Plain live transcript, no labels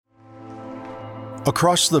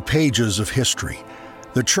Across the pages of history,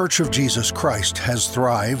 the Church of Jesus Christ has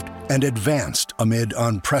thrived and advanced amid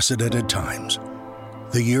unprecedented times.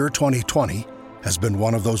 The year 2020 has been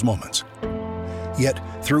one of those moments. Yet,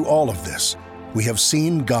 through all of this, we have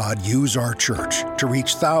seen God use our church to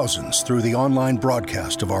reach thousands through the online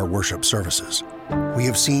broadcast of our worship services. We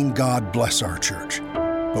have seen God bless our church,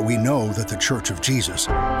 but we know that the Church of Jesus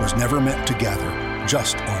was never meant to gather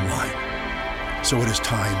just online. So it is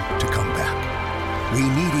time to come back. We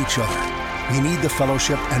need each other. We need the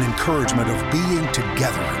fellowship and encouragement of being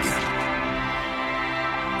together again.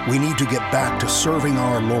 We need to get back to serving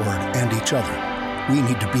our Lord and each other. We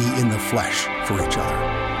need to be in the flesh for each other.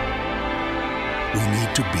 We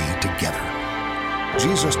need to be together.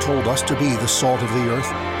 Jesus told us to be the salt of the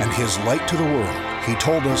earth and his light to the world. He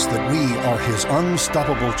told us that we are his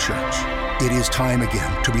unstoppable church. It is time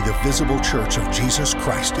again to be the visible church of Jesus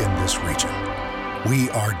Christ in this region.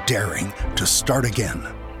 We are daring to start again.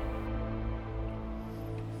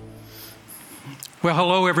 Well,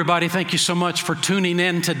 hello, everybody. Thank you so much for tuning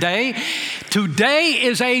in today. Today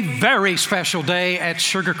is a very special day at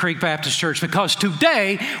Sugar Creek Baptist Church because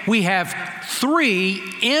today we have 3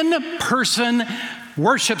 in-person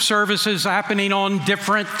worship services happening on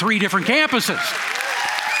 3 different campuses.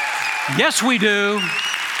 Yes, we do.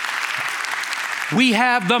 We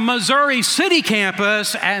have the Missouri City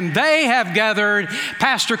campus, and they have gathered.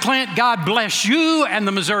 Pastor Clint, God bless you, and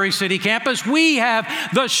the Missouri City campus. We have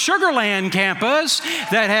the Sugar Land campus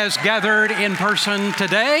that has gathered in person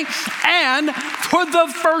today. And for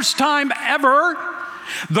the first time ever,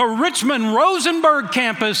 the Richmond Rosenberg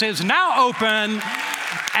campus is now open,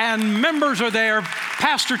 and members are there.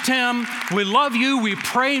 Pastor Tim, we love you. We're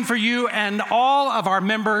praying for you and all of our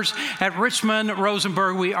members at Richmond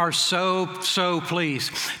Rosenberg. We are so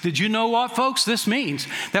pleased. Did you know what, folks? This means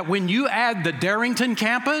that when you add the Darrington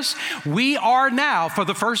campus, we are now, for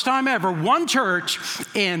the first time ever, one church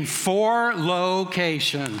in 4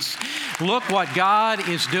 locations. Look what God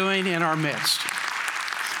is doing in our midst.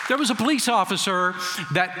 There was a police officer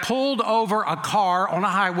that pulled over a car on a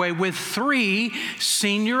highway with 3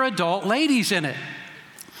 senior adult ladies in it.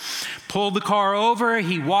 Pulled the car over.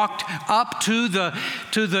 He walked up to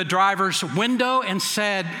the driver's window and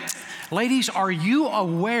said, "Ladies, are you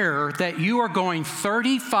aware that you are going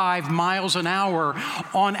 35 miles an hour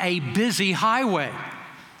on a busy highway?"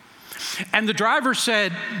 And the driver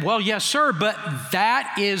said, "Well, yes, sir, but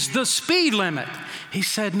that is the speed limit." He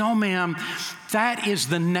said, "No, ma'am, that is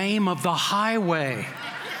the name of the highway.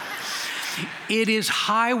 It is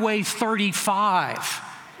Highway 35.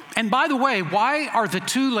 And by the way, why are the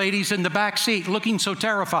 2 ladies in the back seat looking so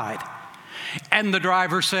terrified?" And the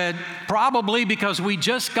driver said, "Probably because we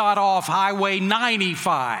just got off Highway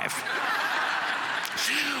 95.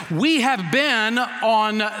 We have been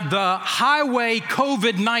on the highway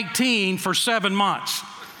COVID-19 for 7 months,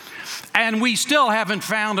 and we still haven't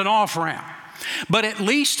found an off-ramp. But at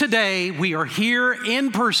least today we are here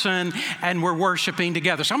in person and we're worshiping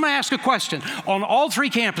together." So I'm going to ask a question. On all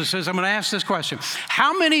 3 campuses, I'm going to ask this question.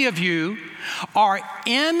 How many of you are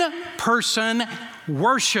in person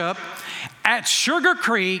worship at Sugar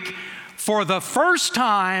Creek for the first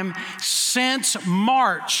time since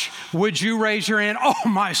March? Would you raise your hand? Oh,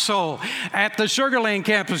 my soul. At the Sugar Land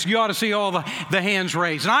campus, you ought to see all the hands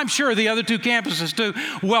raised. And I'm sure the other 2 campuses too.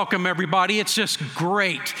 Welcome, everybody. It's just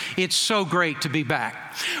great. It's so great to be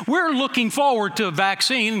back. We're looking forward to a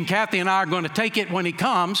vaccine, and Kathy and I are going to take it when it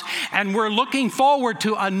comes. And we're looking forward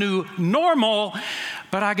to a new normal.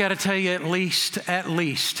 But I got to tell you, at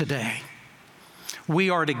least today,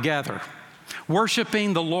 we are together,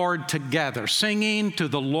 worshiping the Lord together, singing to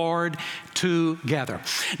the Lord together.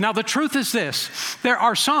 Now, the truth is this. There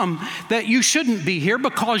are some that you shouldn't be here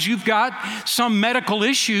because you've got some medical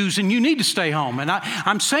issues and you need to stay home. And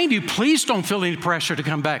I'm saying to you, please don't feel any pressure to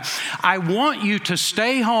come back. I want you to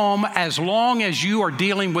stay home as long as you are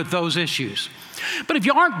dealing with those issues. But if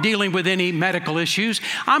you aren't dealing with any medical issues,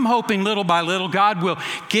 I'm hoping little by little God will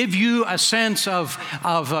give you a sense of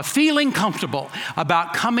feeling comfortable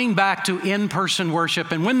about coming back to in-person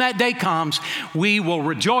worship. And when that day comes, we will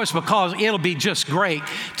rejoice because it'll be just great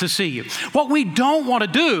to see you. What we don't want to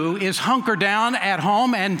do is hunker down at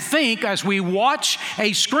home and think as we watch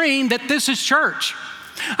a screen that this is church.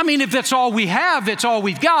 I mean, if that's all we have, it's all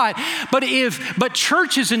we've got. But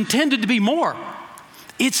church is intended to be more.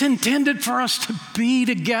 It's intended for us to be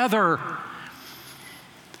together.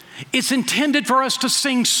 It's intended for us to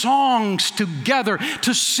sing songs together,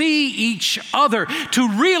 to see each other, to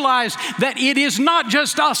realize that it is not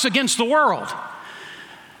just us against the world,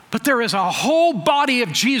 but there is a whole body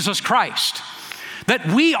of Jesus Christ that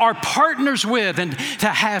we are partners with and to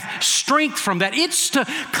have strength from that. It's to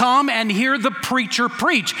come and hear the preacher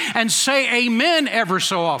preach and say amen ever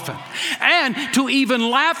so often, and to even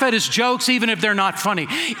laugh at his jokes even if they're not funny.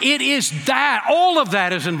 It is that, all of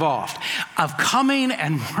that is involved, of coming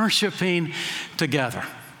and worshiping together.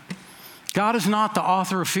 God is not the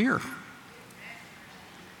author of fear.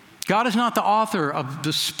 God is not the author of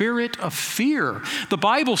the spirit of fear. The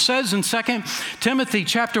Bible says in 2 Timothy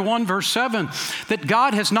chapter 1, verse 7, that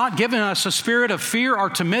God has not given us a spirit of fear or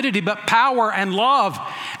timidity, but power and love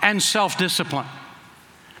and self-discipline.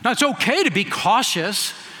 Now, it's okay to be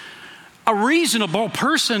cautious. A reasonable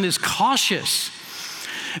person is cautious.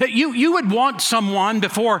 You would want someone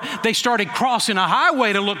before they started crossing a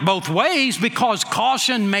highway to look both ways, because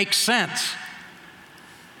caution makes sense.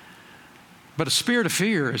 But a spirit of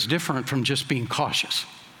fear is different from just being cautious.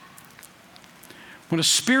 When a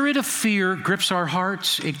spirit of fear grips our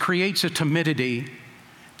hearts, it creates a timidity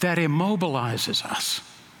that immobilizes us.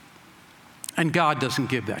 And God doesn't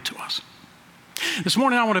give that to us. This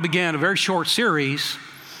morning I want to begin a very short series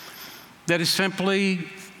that is simply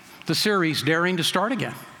the series Daring to Start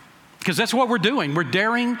Again. Because that's what we're doing. We're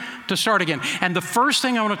daring to start again. And the first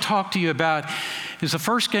thing I want to talk to you about is the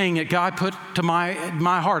first thing that God put to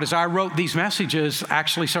my heart as I wrote these messages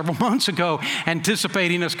actually several months ago,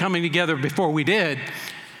 anticipating us coming together before we did.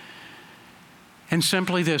 And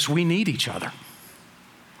simply this: we need each other.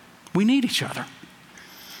 We need each other.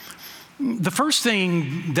 The first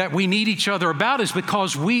thing that we need each other about is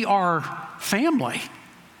because we are family.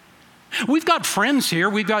 We've got friends here.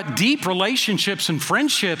 We've got deep relationships and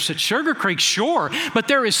friendships at Sugar Creek, sure, but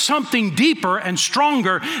there is something deeper and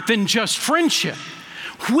stronger than just friendship.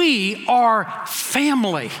 We are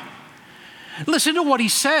family. Listen to what he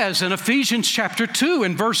says in Ephesians chapter 2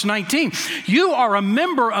 and verse 19. You are a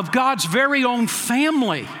member of God's very own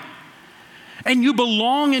family, and you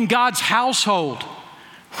belong in God's household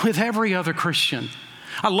with every other Christian.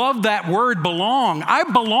 I love that word, belong. I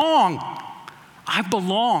belong,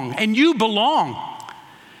 and you belong.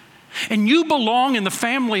 And you belong in the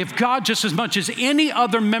family of God just as much as any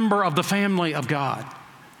other member of the family of God.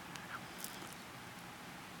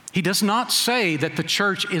 He does not say that the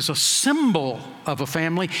church is a symbol of a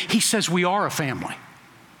family. He says we are a family.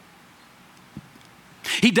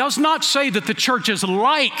 He does not say that the church is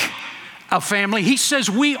like a family. He says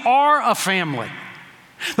we are a family.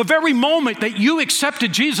 The very moment that you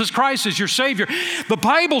accepted Jesus Christ as your Savior, the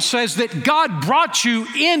Bible says that God brought you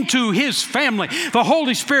into His family. The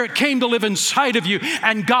Holy Spirit came to live inside of you,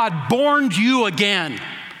 and God born you again.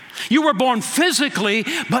 You were born physically,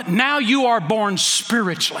 but now you are born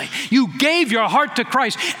spiritually. You gave your heart to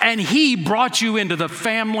Christ, and He brought you into the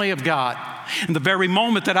family of God. And the very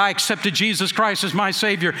moment that I accepted Jesus Christ as my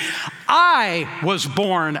Savior, I was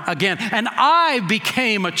born again, and I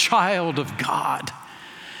became a child of God.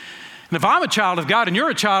 And if I'm a child of God and you're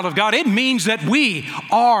a child of God, it means that we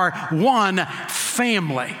are one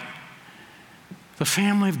family. The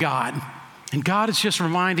family of God. And God is just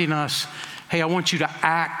reminding us, hey, I want you to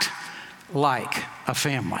act like a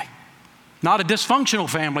family. Not a dysfunctional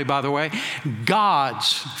family, by the way.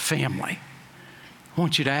 God's family. I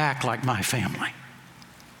want you to act like my family.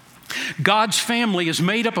 God's family is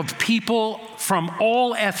made up of people from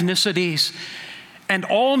all ethnicities and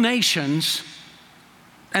all nations.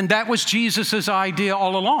 And that was Jesus' idea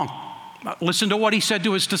all along. Listen to what He said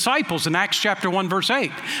to His disciples in Acts chapter 1, verse 8.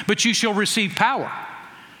 But you shall receive power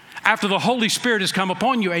after the Holy Spirit has come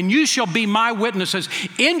upon you, and you shall be my witnesses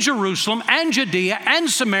in Jerusalem and Judea and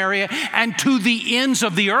Samaria and to the ends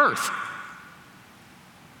of the earth.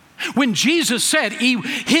 When Jesus said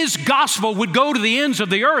His gospel would go to the ends of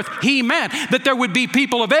the earth, He meant that there would be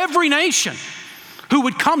people of every nation who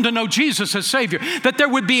would come to know Jesus as Savior, that there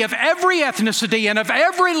would be of every ethnicity and of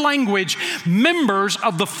every language members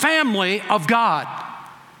of the family of God.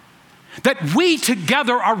 That we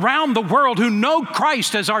together around the world who know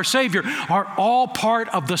Christ as our Savior are all part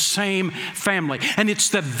of the same family. And it's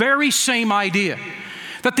the very same idea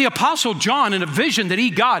that the Apostle John, in a vision that he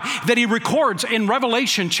got, that he records in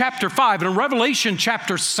Revelation chapter 5 and in Revelation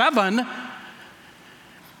chapter 7,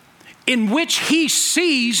 in which he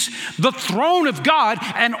sees the throne of God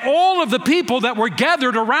and all of the people that were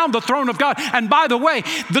gathered around the throne of God. And by the way,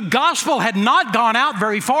 the gospel had not gone out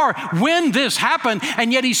very far when this happened,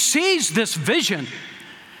 and yet he sees this vision.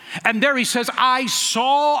 And there he says, I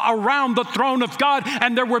saw around the throne of God,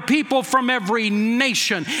 and there were people from every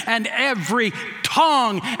nation and every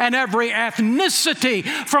tongue and every ethnicity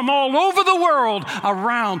from all over the world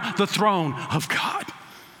around the throne of God.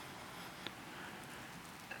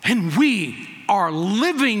 And we are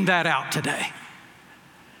living that out today.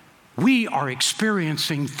 We are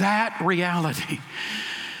experiencing that reality.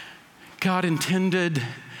 God intended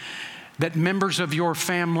that members of your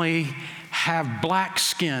family have black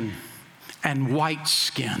skin and white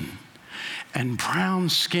skin and brown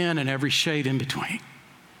skin and every shade in between.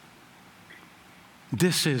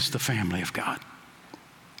 This is the family of God.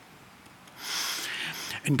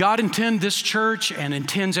 And God intends this church and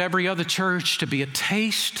intends every other church to be a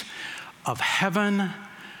taste of heaven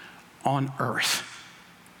on earth.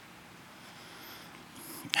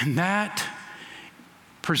 And that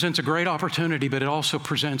presents a great opportunity, but it also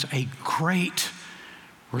presents a great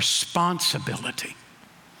responsibility.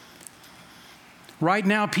 Right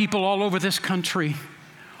now, people all over this country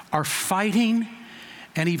are fighting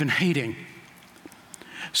and even hating.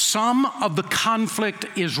 Some of the conflict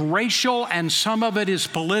is racial and some of it is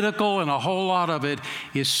political, and a whole lot of it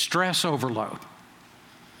is stress overload.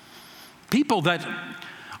 People that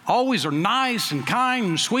always are nice and kind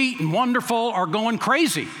and sweet and wonderful are going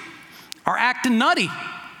crazy, are acting nutty.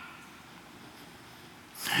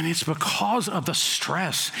 And it's because of the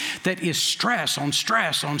stress that is stress on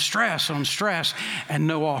stress on stress on stress and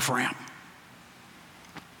no off-ramp.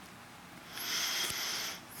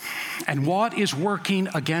 And what is working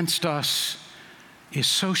against us is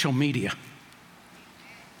social media.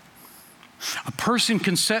 A person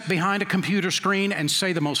can sit behind a computer screen and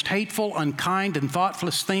say the most hateful, unkind, and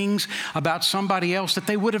thoughtless things about somebody else that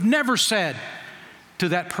they would have never said to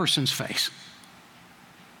that person's face.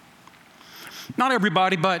 Not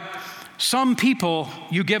everybody, but some people,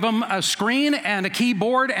 you give them a screen and a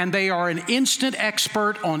keyboard and they are an instant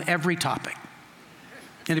expert on every topic.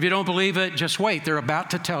 And if you don't believe it, just wait, they're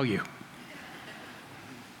about to tell you.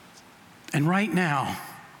 And right now,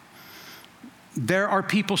 there are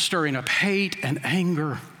people stirring up hate and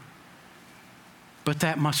anger, but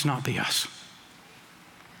that must not be us.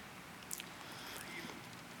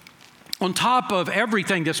 On top of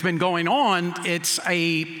everything that's been going on, it's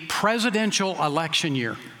a presidential election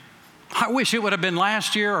year. I wish it would have been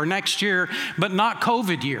last year or next year, but not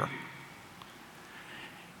COVID year.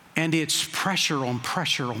 And it's pressure on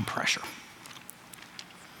pressure on pressure.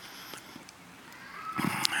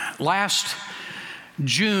 Last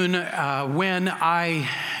June, when I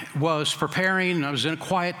was preparing, I was in a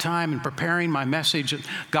quiet time and preparing my message at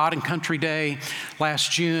God and Country Day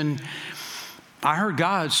last June, I heard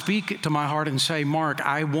God speak to my heart and say, Mark,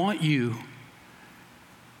 I want you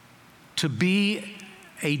to be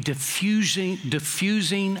a diffusing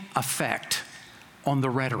effect on the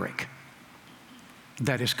rhetoric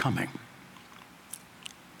that is coming.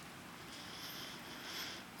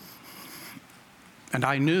 And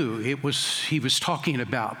I knew he was talking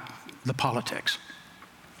about the politics.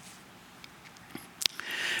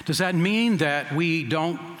 Does that mean that we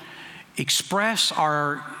don't express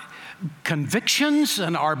our convictions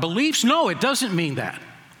and our beliefs? No, it doesn't mean that.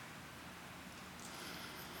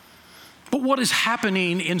 But what is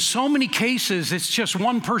happening in so many cases, it's just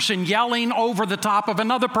one person yelling over the top of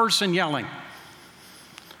another person yelling.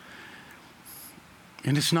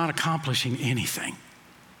 And it's not accomplishing anything.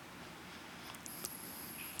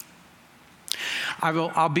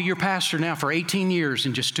 I'll be your pastor now for 18 years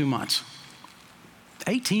in just 2 months.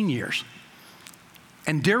 18 years.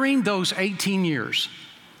 And during those 18 years,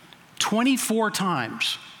 24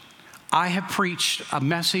 times, I have preached a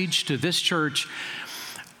message to this church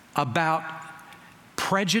about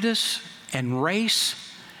prejudice and race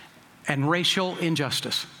and racial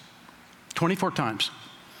injustice. 24 times.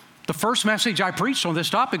 The first message I preached on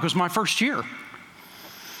this topic was my first year.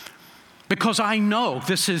 Because I know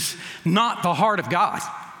this is not the heart of God.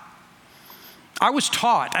 I was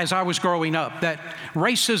taught as I was growing up that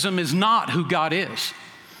racism is not who God is.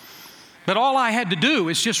 But all I had to do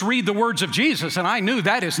is just read the words of Jesus, and I knew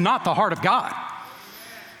that is not the heart of God.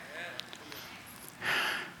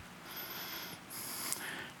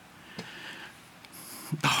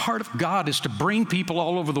 The heart of God is to bring people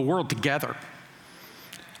all over the world together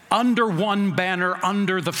under one banner,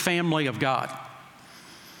 under the family of God.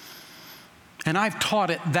 And I've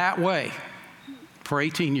taught it that way for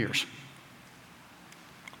 18 years.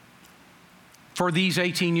 For these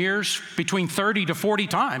 18 years, between 30 to 40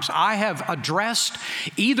 times, I have addressed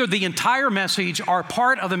either the entire message or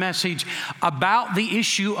part of the message about the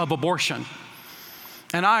issue of abortion.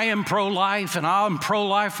 And I am pro-life, and I'm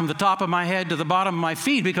pro-life from the top of my head to the bottom of my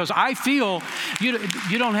feet, because I feel, you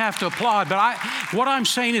don't have to applaud, but what I'm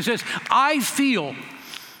saying is this: I feel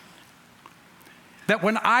that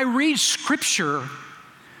when I read Scripture,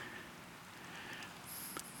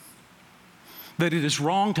 that it is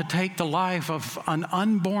wrong to take the life of an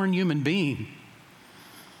unborn human being.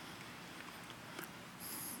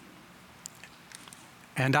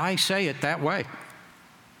 And I say it that way.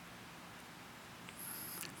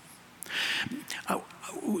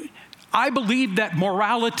 I believe that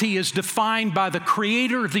morality is defined by the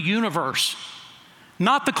creator of the universe,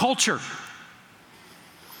 not the culture.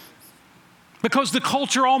 Because the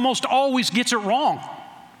culture almost always gets it wrong.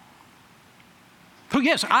 So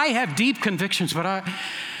yes, I have deep convictions, but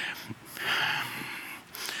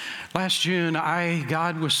last June,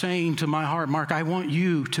 God was saying to my heart, Mark, I want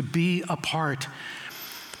you to be a part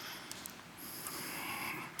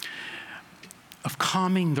of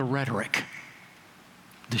calming the rhetoric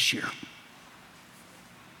this year.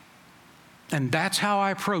 And that's how I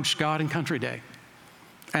approached God and Country Day.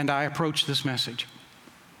 And I approached this message.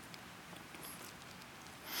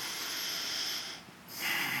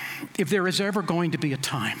 If there is ever going to be a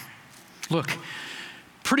time, look,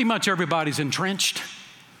 pretty much everybody's entrenched.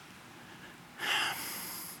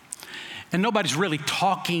 And nobody's really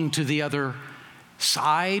talking to the other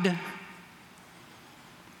side.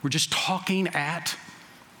 We're just talking at.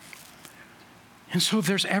 And so if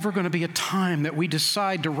there's ever going to be a time that we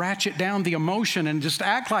decide to ratchet down the emotion and just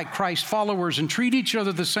act like Christ followers and treat each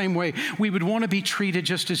other the same way we would want to be treated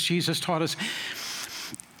just as Jesus taught us,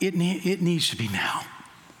 it needs to be now.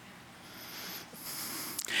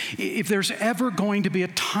 If there's ever going to be a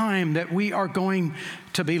time that we are going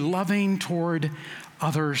to be loving toward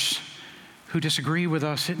others who disagree with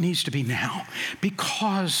us, it needs to be now.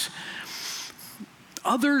 Because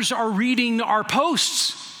others are reading our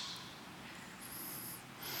posts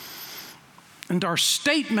and our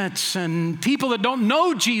statements, and people that don't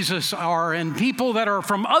know Jesus are, and people that are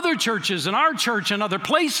from other churches and our church and other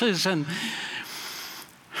places. And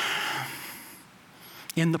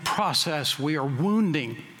in the process, we are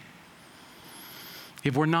wounding.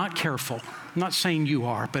 If we're not careful, I'm not saying you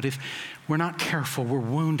are, but if we're not careful, we're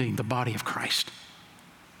wounding the body of Christ.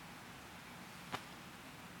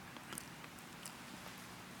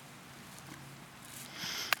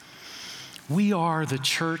 We are the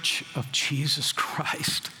church of Jesus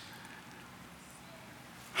Christ.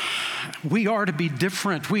 We are to be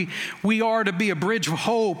different. We are to be a bridge of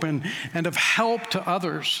hope and of help to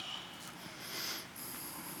others.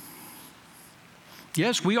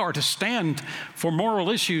 Yes, we are to stand for moral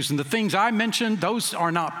issues, and the things I mentioned, those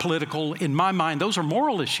are not political in my mind. Those are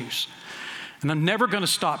moral issues, and I'm never going to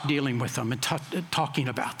stop dealing with them and talking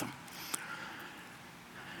about them.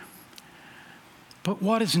 But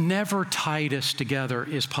what has never tied us together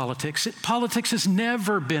is politics. Politics has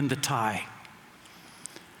never been the tie.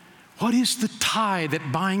 What is the tie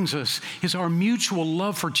that binds us is our mutual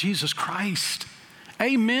love for Jesus Christ.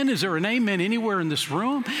 Amen. Is there an amen anywhere in this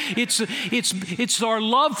room? It's our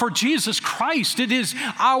love for Jesus Christ. It is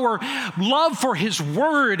our love for His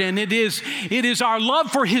Word, and it is our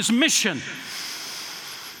love for His mission.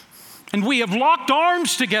 And we have locked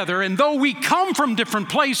arms together, and though we come from different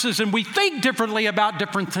places and we think differently about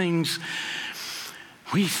different things,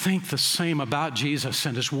 we think the same about Jesus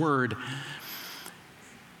and His Word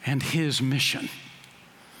and His mission.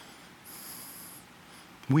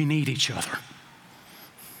 We need each other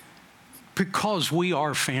because we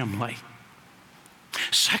are family.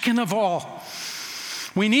 Second of all,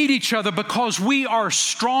 we need each other because we are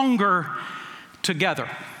stronger together.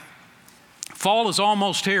 Fall is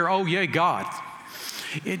almost here. Oh, yay, God.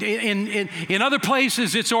 In other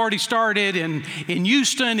places, it's already started. In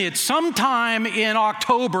Houston, it's sometime in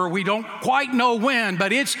October. We don't quite know when,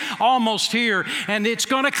 but it's almost here. And it's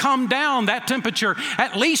going to come down, that temperature,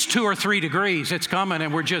 at least 2 or 3 degrees. It's coming,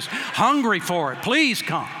 and we're just hungry for it. Please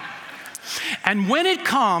come. And when it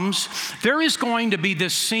comes, there is going to be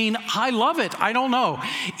this scene. I love it. I don't know.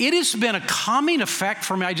 It has been a calming effect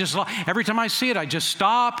for me. Every time I see it, I just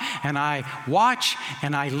stop and I watch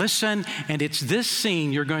and I listen. And it's this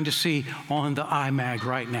scene you're going to see on the iMag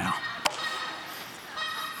right now.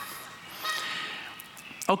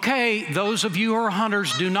 Okay, those of you who are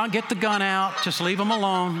hunters, do not get the gun out. Just leave them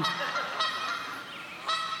alone.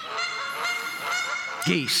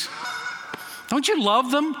 Geese. Don't you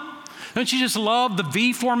love them? Don't you just love the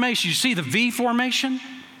V formation? You see the V formation?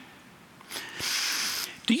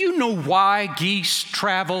 Do you know why geese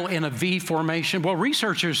travel in a V formation? Well,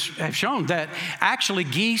 researchers have shown that actually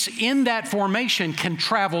geese in that formation can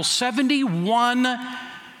travel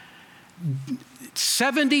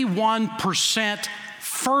 71%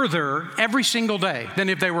 further every single day than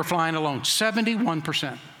if they were flying alone.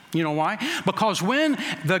 71%. You know why? Because when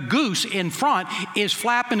the goose in front is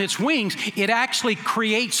flapping its wings, it actually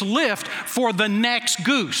creates lift for the next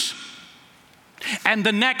goose. And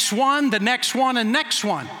the next one, the next one, and next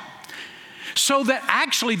one. So that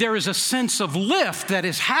actually there is a sense of lift that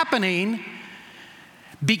is happening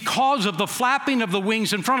because of the flapping of the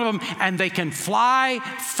wings in front of them, and they can fly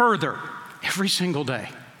further every single day.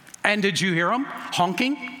 And did you hear them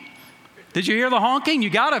honking? Did you hear the honking? You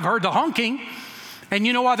got to have heard the honking. And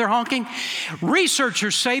you know why they're honking?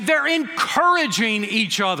 Researchers say they're encouraging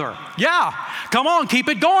each other. Yeah, come on, keep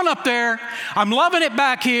it going up there. I'm loving it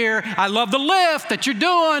back here. I love the lift that you're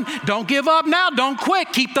doing. Don't give up now. Don't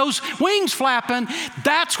quit. Keep those wings flapping.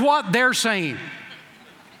 That's what they're saying.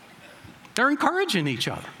 They're encouraging each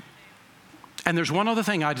other. And there's one other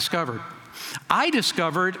thing I discovered. I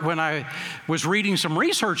discovered when I was reading some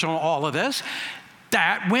research on all of this,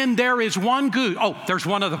 that when there is one goose, there's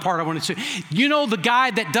one other part I want to say. You know the guy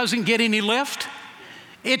that doesn't get any lift?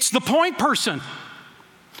 It's the point person.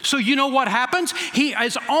 So you know what happens? He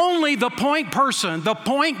is only the point person, the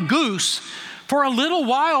point goose, for a little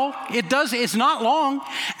while. It's not long.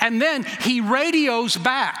 And then he radios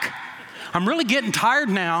back. I'm really getting tired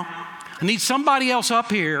now. I need somebody else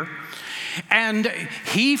up here. And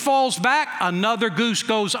he falls back, another goose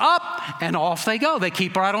goes up, and off they go. They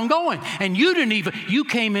keep right on going. And you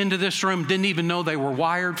came into this room, didn't even know they were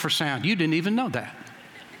wired for sound. You didn't even know that.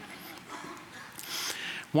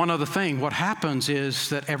 One other thing, what happens is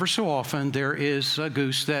that ever so often there is a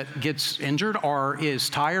goose that gets injured or is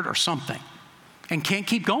tired or something and can't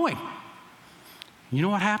keep going. You know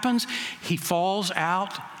what happens? He falls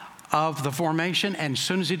out of the formation, and as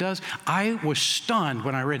soon as he does, I was stunned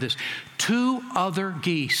when I read this. 2 other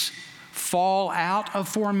geese fall out of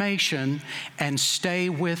formation and stay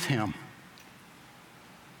with him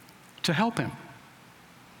to help him.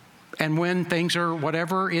 And when things are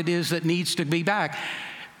whatever it is that needs to be back,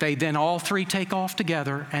 they then all 3 take off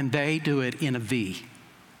together, and they do it in a V.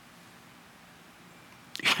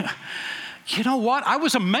 You know what? I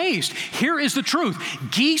was amazed. Here is the truth.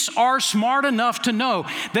 Geese are smart enough to know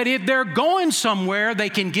that if they're going somewhere, they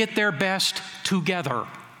can get their best together.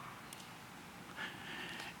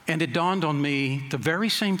 And it dawned on me the very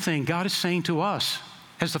same thing God is saying to us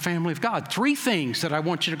as the family of God. 3 things that I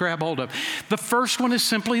want you to grab hold of. The first one is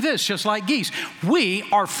simply this, just like geese. We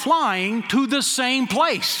are flying to the same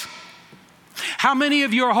place. How many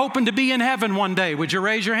of you are hoping to be in heaven one day? Would you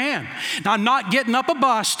raise your hand? Now, I'm not getting up a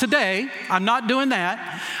bus today. I'm not doing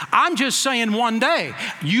that. I'm just saying one day.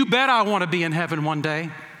 You bet I want to be in heaven one day.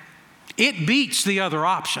 It beats the other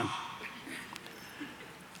option.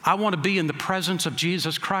 I want to be in the presence of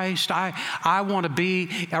Jesus Christ. I want to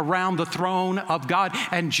be around the throne of God.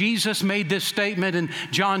 And Jesus made this statement in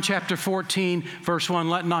John chapter 14, verse 1,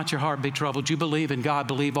 let not your heart be troubled. You believe in God,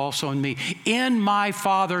 believe also in me. In my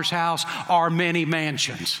Father's house are many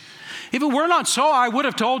mansions. If it were not so, I would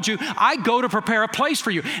have told you, I go to prepare a place for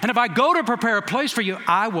you. And if I go to prepare a place for you,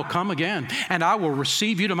 I will come again, and I will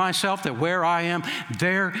receive you to myself, that where I am,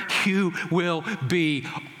 there you will be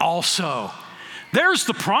also. There's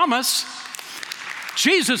the promise.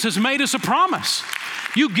 Jesus has made us a promise.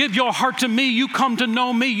 You give your heart to me, you come to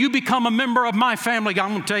know me, you become a member of my family. I'm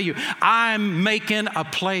going to tell you, I'm making a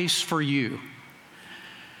place for you.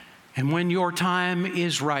 And when your time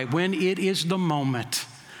is right, when it is the moment,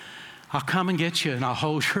 I'll come and get you and I'll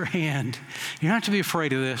hold your hand. You don't have to be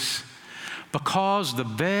afraid of this, because the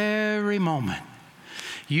very moment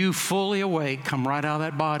you fully awake, come right out of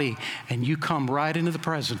that body, and you come right into the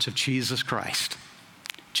presence of Jesus Christ.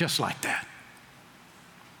 Just like that.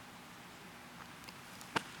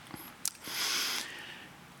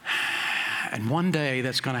 And one day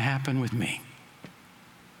that's going to happen with me.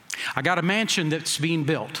 I got a mansion that's being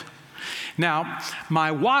built. Now,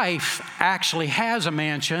 my wife actually has a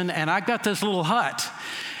mansion, and I got this little hut,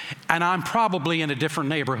 and I'm probably in a different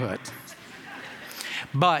neighborhood.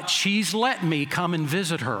 But she's let me come and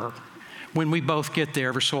visit her when we both get there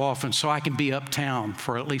every so often, so I can be uptown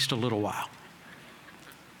for at least a little while.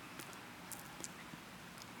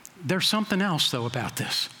 There's something else, though, about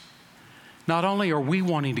this. Not only are we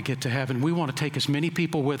wanting to get to heaven, we want to take as many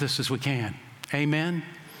people with us as we can. Amen?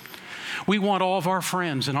 We want all of our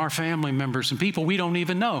friends and our family members and people we don't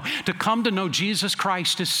even know to come to know Jesus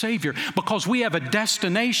Christ as Savior, because we have a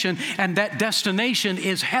destination, and that destination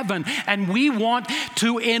is heaven, and we want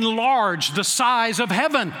to enlarge the size of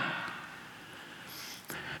heaven.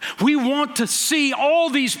 We want to see all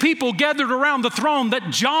these people gathered around the throne that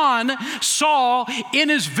John saw in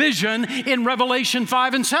his vision in Revelation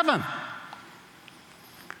 5 and 7.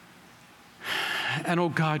 And oh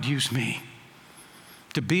God, use me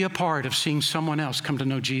to be a part of seeing someone else come to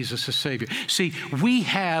know Jesus as Savior. See, we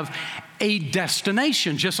have a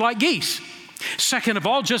destination, just like geese. Second of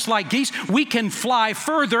all, just like geese, we can fly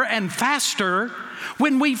further and faster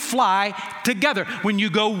when we fly together. When you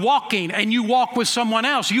go walking and you walk with someone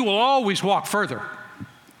else, you will always walk further.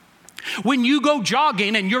 When you go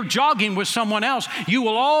jogging and you're jogging with someone else, you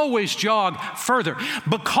will always jog further.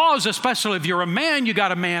 Because, especially if you're a man, you got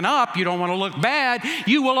to man up, you don't want to look bad,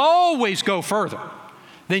 you will always go further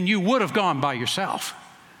than you would have gone by yourself.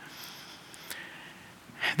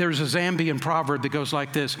 There's a Zambian proverb that goes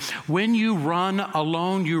like this: when you run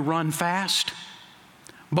alone, you run fast,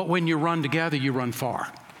 but when you run together, you run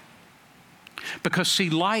far. Because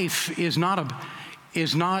see, life is not a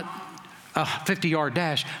 50-yard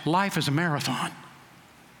dash. Life is a marathon.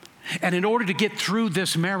 And in order to get through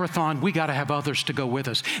this marathon, we got to have others to go with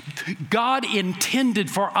us. God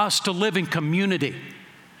intended for us to live in community,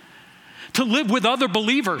 to live with other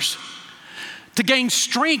believers, to gain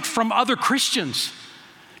strength from other Christians.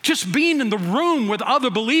 Just being in the room with other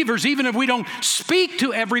believers, even if we don't speak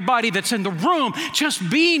to everybody that's in the room, just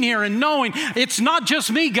being here and knowing it's not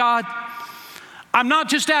just me, God. I'm not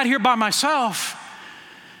just out here by myself.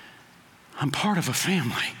 I'm part of a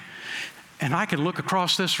family. And I can look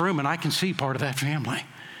across this room and I can see part of that family.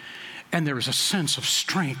 And there is a sense of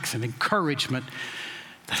strength and encouragement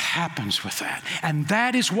that happens with that. And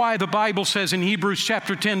that is why the Bible says in Hebrews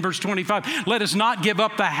chapter 10, verse 25, let us not give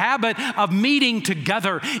up the habit of meeting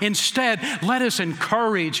together. Instead, let us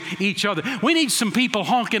encourage each other. We need some people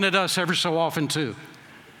honking at us every so often too.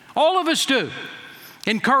 All of us do.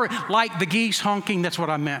 Encourage, like the geese honking, that's what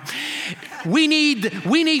I meant. We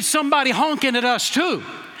need somebody honking at us too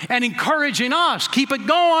and encouraging us. Keep it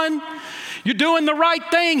going. You're doing the right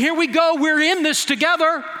thing. Here we go. We're in this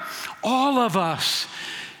together. All of us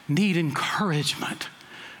need encouragement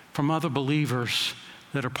from other believers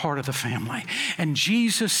that are part of the family. And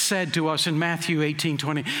Jesus said to us in Matthew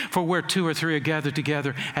 18:20, for where two or three are gathered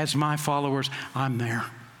together as my followers, I'm there.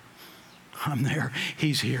 I'm there.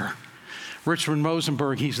 He's here. Richmond,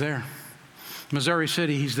 Rosenberg, he's there. Missouri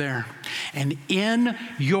City, he's there. And in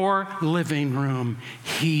your living room,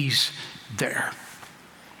 he's there.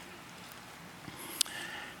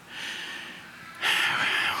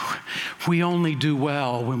 We only do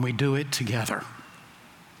well when we do it together.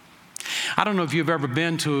 I don't know if you've ever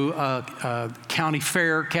been to a county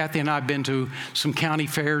fair. Kathy and I have been to some county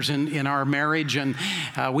fairs in our marriage, and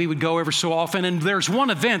we would go every so often. And there's one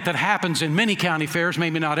event that happens in many county fairs,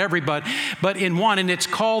 maybe not every, but in one, and it's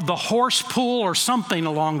called the horse pull or something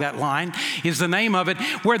along that line is the name of it,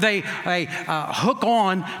 where they hook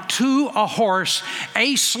on to a horse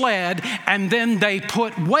a sled, and then they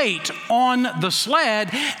put weight on the sled,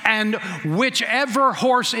 and whichever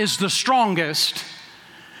horse is the strongest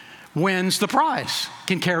wins the prize,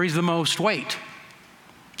 can carry the most weight.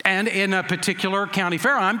 And in a particular county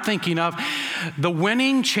fair I'm thinking of, the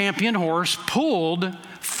winning champion horse pulled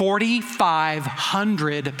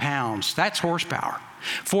 4,500 pounds. That's horsepower,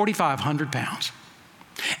 4,500 pounds.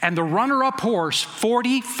 And the runner-up horse,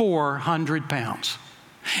 4,400 pounds.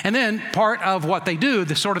 And then part of what they do,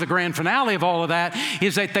 the sort of the grand finale of all of that,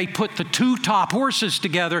 is that they put the two top horses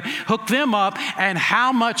together, hook them up, and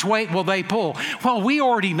how much weight will they pull? Well, we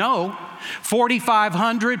already know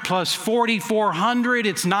 4,500 plus 4,400,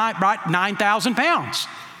 it's not right 9,000 pounds.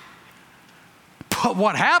 But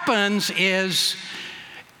what happens is,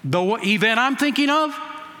 the event I'm thinking of,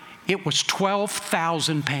 it was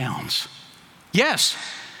 12,000 pounds. Yes.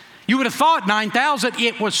 You would have thought 9,000.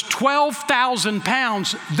 It was 12,000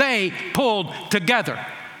 pounds they pulled together.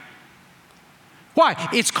 Why?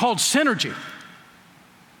 It's called synergy.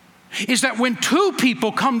 Is that when two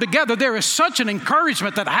people come together, there is such an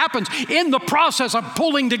encouragement that happens in the process of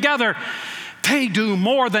pulling together. They do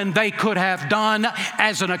more than they could have done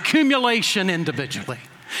as an accumulation individually.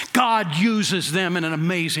 God uses them in an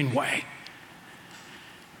amazing way.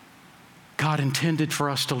 God intended for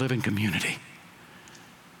us to live in community,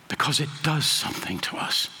 because it does something to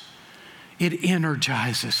us. It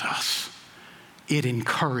energizes us. It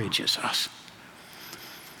encourages us.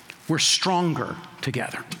 We're stronger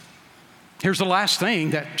together. Here's the last thing,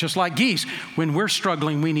 that just like geese, when we're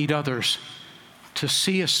struggling, we need others to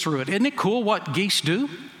see us through it. Isn't it cool what geese do?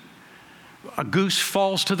 A goose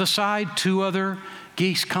falls to the side, two other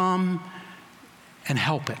geese come and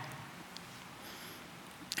help it.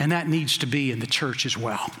 And that needs to be in the church as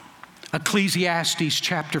well. Ecclesiastes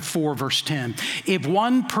chapter 4, verse 10. If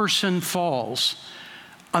one person falls,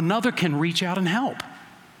 another can reach out and help.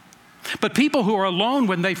 But people who are alone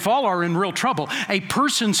when they fall are in real trouble. A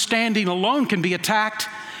person standing alone can be attacked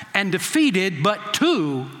and defeated, but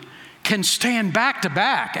two can stand back to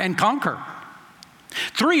back and conquer.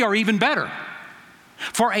 Three are even better.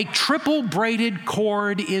 For a triple braided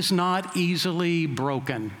cord is not easily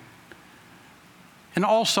broken. And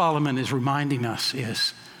all Solomon is reminding us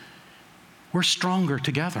is, we're stronger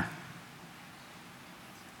together.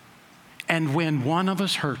 And when one of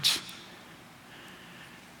us hurts,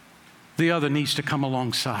 the other needs to come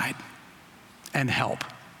alongside and help.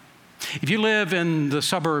 If you live in the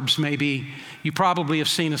suburbs, maybe you probably have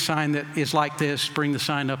seen a sign that is like this. Bring the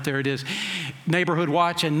sign up. There it is. Neighborhood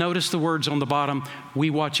Watch, and notice the words on the bottom, "We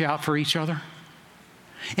watch out for each other."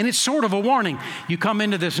 And it's sort of a warning. You come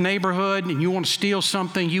into this neighborhood and you want to steal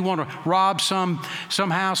something, you want to rob some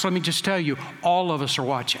house. Let me just tell you, all of us are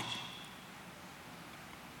watching.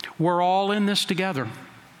 We're all in this together.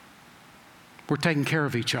 We're taking care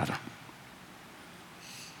of each other.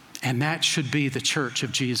 And that should be the church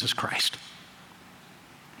of Jesus Christ.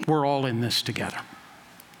 We're all in this together.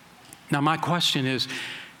 Now, my question is,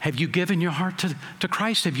 have you given your heart to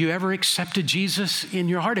Christ? Have you ever accepted Jesus in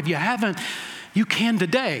your heart? If you haven't, you can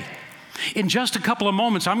today. In just a couple of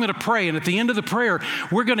moments, I'm going to pray, and at the end of the prayer,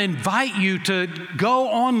 we're going to invite you to go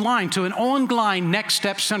online to an online Next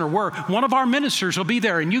Step Center where one of our ministers will be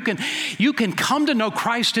there, and you can come to know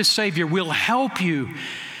Christ as Savior. We'll help you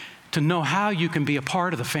to know how you can be a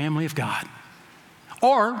part of the family of God,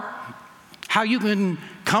 or how you can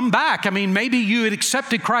come back. I mean, maybe you had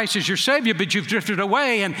accepted Christ as your Savior, but you've drifted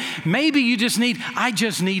away, and maybe you I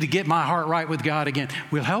just need to get my heart right with God again.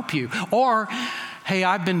 We'll help you. Or, hey,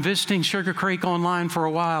 I've been visiting Sugar Creek online for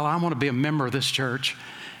a while. I want to be a member of this church.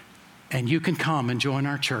 And you can come and join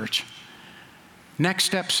our church. Next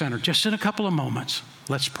Step Center, just in a couple of moments.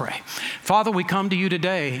 Let's pray. Father, we come to you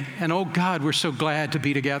today, and oh God, we're so glad to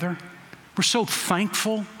be together. We're so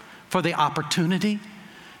thankful for the opportunity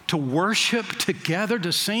to worship together,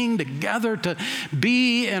 to sing together, to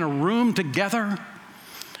be in a room together.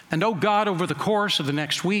 And oh God, over the course of the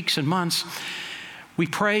next weeks and months, we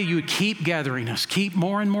pray you would keep gathering us, keep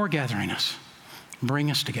more and more gathering us,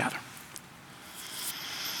 bring us together.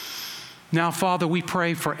 Now, Father, we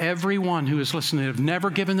pray for everyone who is listening that have never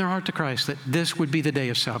given their heart to Christ, that this would be the day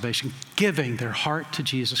of salvation, giving their heart to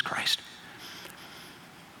Jesus Christ.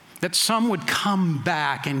 That some would come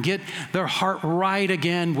back and get their heart right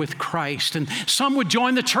again with Christ. And some would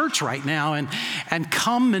join the church right now and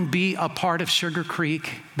come and be a part of Sugar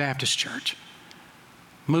Creek Baptist Church.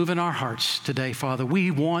 Move in our hearts today, Father.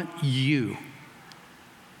 We want you.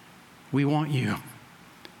 We want you.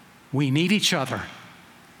 We need each other.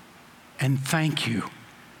 And thank you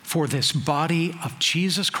for this body of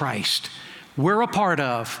Jesus Christ we're a part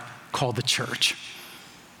of called the church.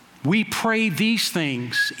 We pray these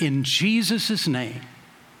things in Jesus' name.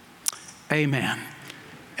 Amen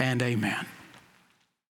and amen.